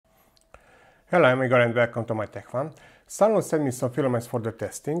Hello, I'm Igor and welcome to my Tech Fun. Sunlu sent me some filaments for the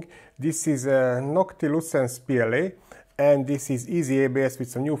testing. This is a Noctilucence PLA and this is easy ABS with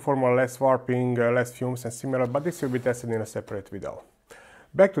some new formula, less warping, less fumes and similar, but this will be tested in a separate video.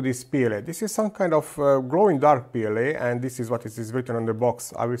 Back to this PLA. This is some kind of glowing dark PLA and this is what it is written on the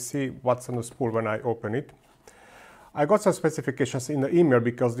box. I will see what's on the spool when I open it. I got some specifications in the email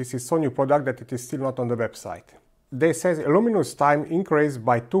because this is so new product that it is still not on the website. They say luminous time increased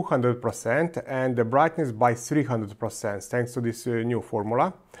by 200% and the brightness by 300% thanks to this new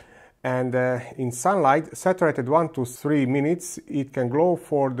formula. And in sunlight, saturated 1 to 3 minutes, it can glow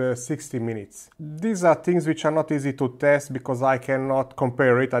for the 60 minutes. These are things which are not easy to test because I cannot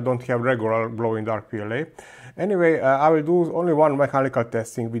compare it. I don't have regular glowing dark PLA. Anyway, I will do only one mechanical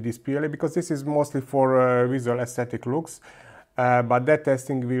testing with this PLA because this is mostly for visual aesthetic looks. But that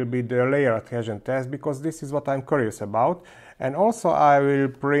testing will be the layer adhesion test because this is what I'm curious about. And also I will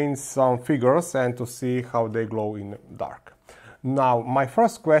print some figures and to see how they glow in dark. Now, my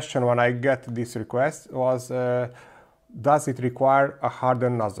first question when I get this request was, does it require a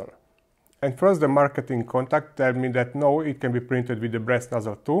hardened nozzle? And first the marketing contact told me that no, it can be printed with the brass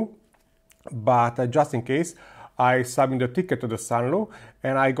nozzle too. But just in case, I submitted the ticket to the Sunlu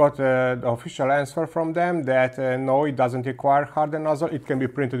and I got the official answer from them that no, it doesn't require hardened nozzle. It can be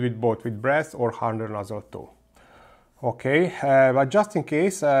printed with both, with brass or hardened nozzle too. Okay, but just in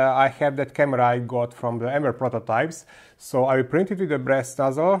case, I have that camera I got from the MR prototypes, so I will print it with the brass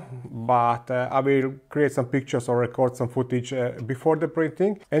nozzle, but I will create some pictures or record some footage before the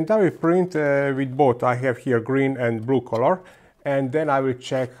printing, and I will print with both. I have here green and blue color, and then I will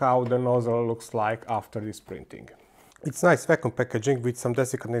check how the nozzle looks like after this printing. It's nice vacuum packaging with some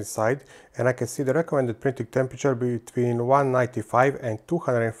desiccant inside, and I can see the recommended printing temperature between 195 and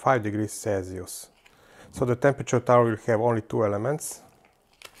 205 degrees Celsius. So the temperature tower will have only 2 elements.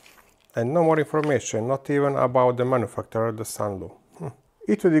 And no more information, not even about the manufacturer, the Sunlu.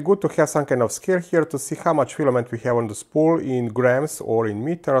 It would be good to have some kind of scale here to see how much filament we have on the spool in grams or in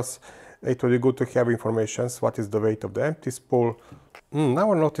meters. It would be good to have information, what is the weight of the empty spool.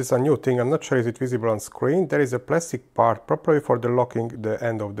 Now I notice a new thing, I'm not sure is it visible on screen. There is a plastic part, probably for the locking the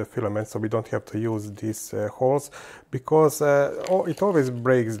end of the filament, so we don't have to use these holes, because it always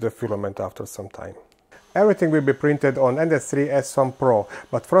breaks the filament after some time. Everything will be printed on NS3 S1 Pro,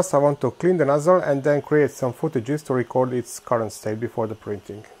 but first I want to clean the nozzle and then create some footages to record its current state before the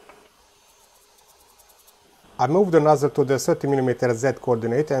printing. I moved the nozzle to the 30mm Z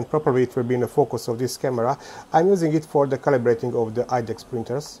coordinate and probably it will be in the focus of this camera. I'm using it for the calibrating of the IDEX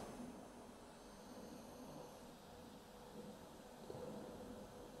printers.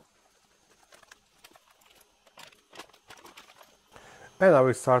 And I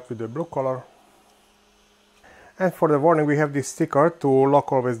will start with the blue color. And for the warning, we have this sticker to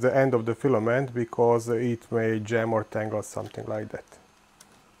lock always the end of the filament because it may jam or tangle, something like that.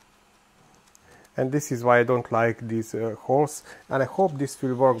 And this is why I don't like these holes, and I hope this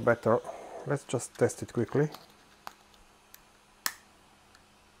will work better. Let's just test it quickly.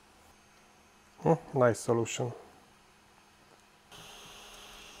 Nice solution.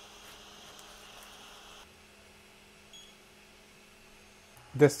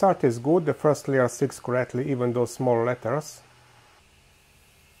 The start is good, the first layer sticks correctly, even those small letters.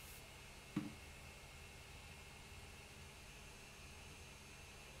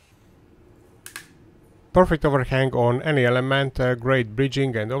 Perfect overhang on any element, great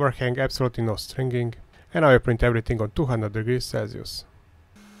bridging and overhang, absolutely no stringing. And I will print everything on 200 degrees Celsius.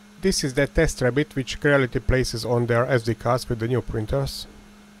 This is the test rabbit which Creality places on their SD cards with the new printers.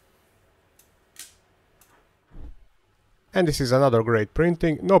 And this is another great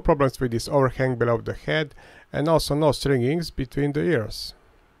printing, no problems with this overhang below the head, and also no stringings between the ears.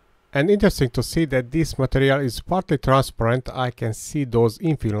 And interesting to see that this material is partly transparent, I can see those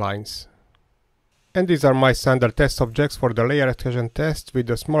infill lines. And these are my standard test objects for the layer adhesion test with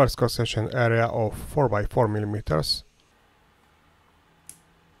the smallest cross-section area of 4x4mm.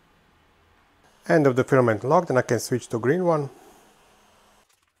 End of the filament locked, and I can switch to green one.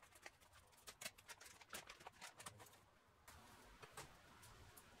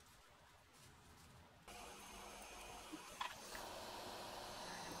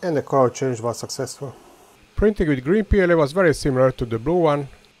 And the color change was successful. Printing with green PLA was very similar to the blue one.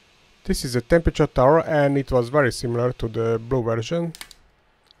 This is the temperature tower and it was very similar to the blue version.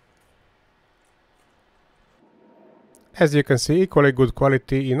 As you can see, equally good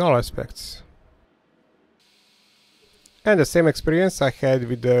quality in all aspects. And the same experience I had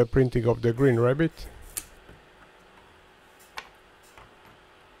with the printing of the green rabbit.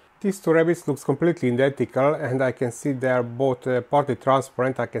 These two rabbits looks completely identical, and I can see they are both partly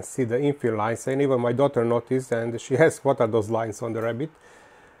transparent. I can see the infill lines, and even my daughter noticed, and she asked what are those lines on the rabbit.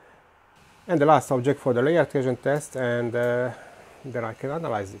 And the last object for the layer adhesion test, and then I can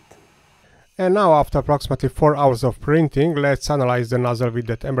analyze it. And now, after approximately 4 hours of printing, let's analyze the nozzle with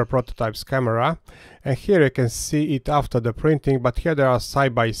that Ember Prototypes camera. And here you can see it after the printing, but here they are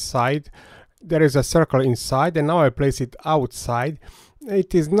side by side. There is a circle inside, and now I place it outside.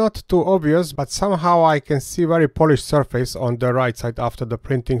 It is not too obvious, but somehow I can see very polished surface on the right side after the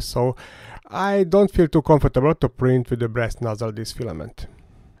printing, so I don't feel too comfortable to print with the brass nozzle this filament.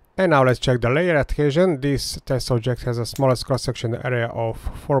 And now let's check the layer adhesion. This test object has a smallest cross-section area of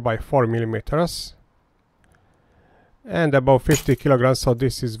 4 by 4 millimeters and about 50 kilograms, so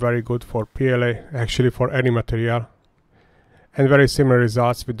this is very good for PLA, actually for any material. And very similar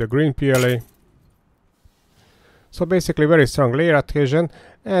results with the green PLA. So basically very strong layer adhesion.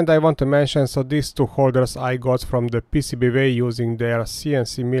 And I want to mention, so these two holders I got from the PCBWay using their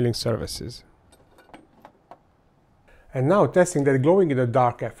CNC milling services. And now testing that glowing in the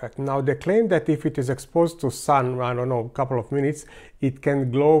dark effect. Now they claim that if it is exposed to sun, I don't know, a couple of minutes, it can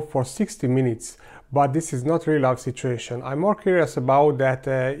glow for 60 minutes. But this is not really our situation. I'm more curious about that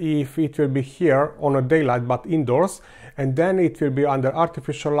if it will be here on a daylight but indoors, and then it will be under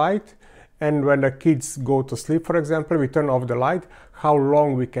artificial light, and when the kids go to sleep, for example, we turn off the light, how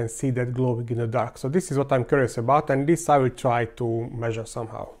long we can see that glowing in the dark. So this is what I'm curious about, and this I will try to measure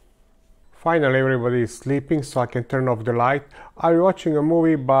somehow. Finally, everybody is sleeping, so I can turn off the light. I'm watching a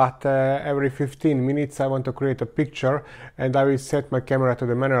movie, but every 15 minutes I want to create a picture, and I will set my camera to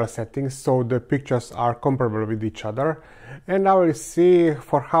the manual settings so the pictures are comparable with each other. And I will see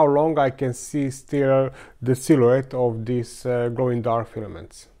for how long I can see still the silhouette of these glowing dark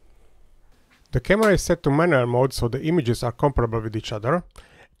filaments. The camera is set to manual mode, so the images are comparable with each other.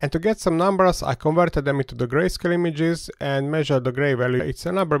 And to get some numbers, I converted them into the grayscale images and measured the gray value. It's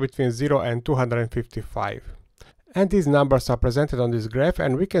a number between 0 and 255. And these numbers are presented on this graph,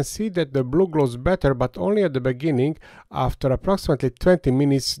 and we can see that the blue glows better, but only at the beginning. After approximately 20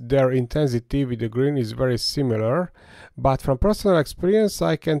 minutes, their intensity with the green is very similar. But from personal experience,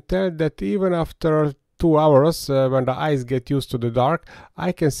 I can tell that even after 2 hours, when the eyes get used to the dark,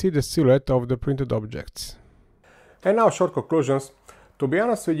 I can see the silhouette of the printed objects. And now short conclusions. To be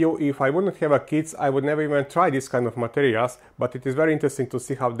honest with you, if I wouldn't have a kids, I would never even try this kind of materials, but it is very interesting to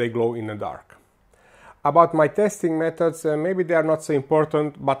see how they glow in the dark. About my testing methods, maybe they are not so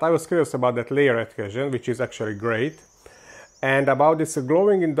important, but I was curious about that layer adhesion, which is actually great. And about this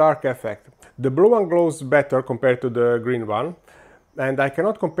glowing in dark effect. The blue one glows better compared to the green one. And I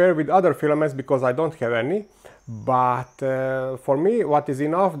cannot compare with other filaments because I don't have any. But for me, what is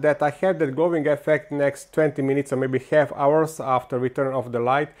enough that I have that glowing effect next 20 minutes or maybe half hours after we turn off the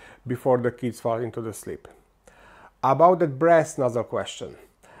light before the kids fall into the sleep. About that brass nozzle question.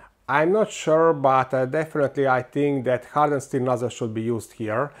 I'm not sure, but definitely I think that hardened steel nozzle should be used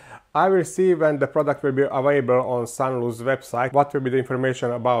here. I will see when the product will be available on Sunlu's website what will be the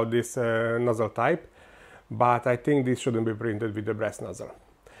information about this nozzle type. But I think this shouldn't be printed with the brass nozzle.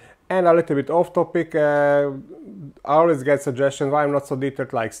 And a little bit off topic, I always get suggestions why I'm not so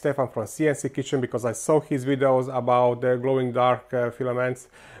detailed like Stefan from CNC Kitchen, because I saw his videos about the glowing dark filaments.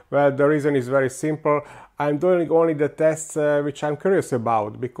 Well, the reason is very simple. I'm doing only the tests which I'm curious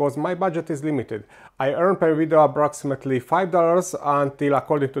about, because my budget is limited. I earn per video approximately $5 until,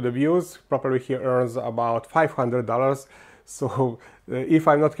 according to the views, probably he earns about $500. So if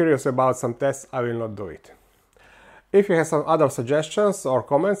I'm not curious about some tests, I will not do it. If you have some other suggestions or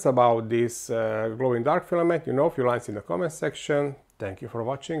comments about this glowing dark filament, you know, a few lines in the comment section. Thank you for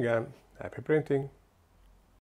watching and happy printing!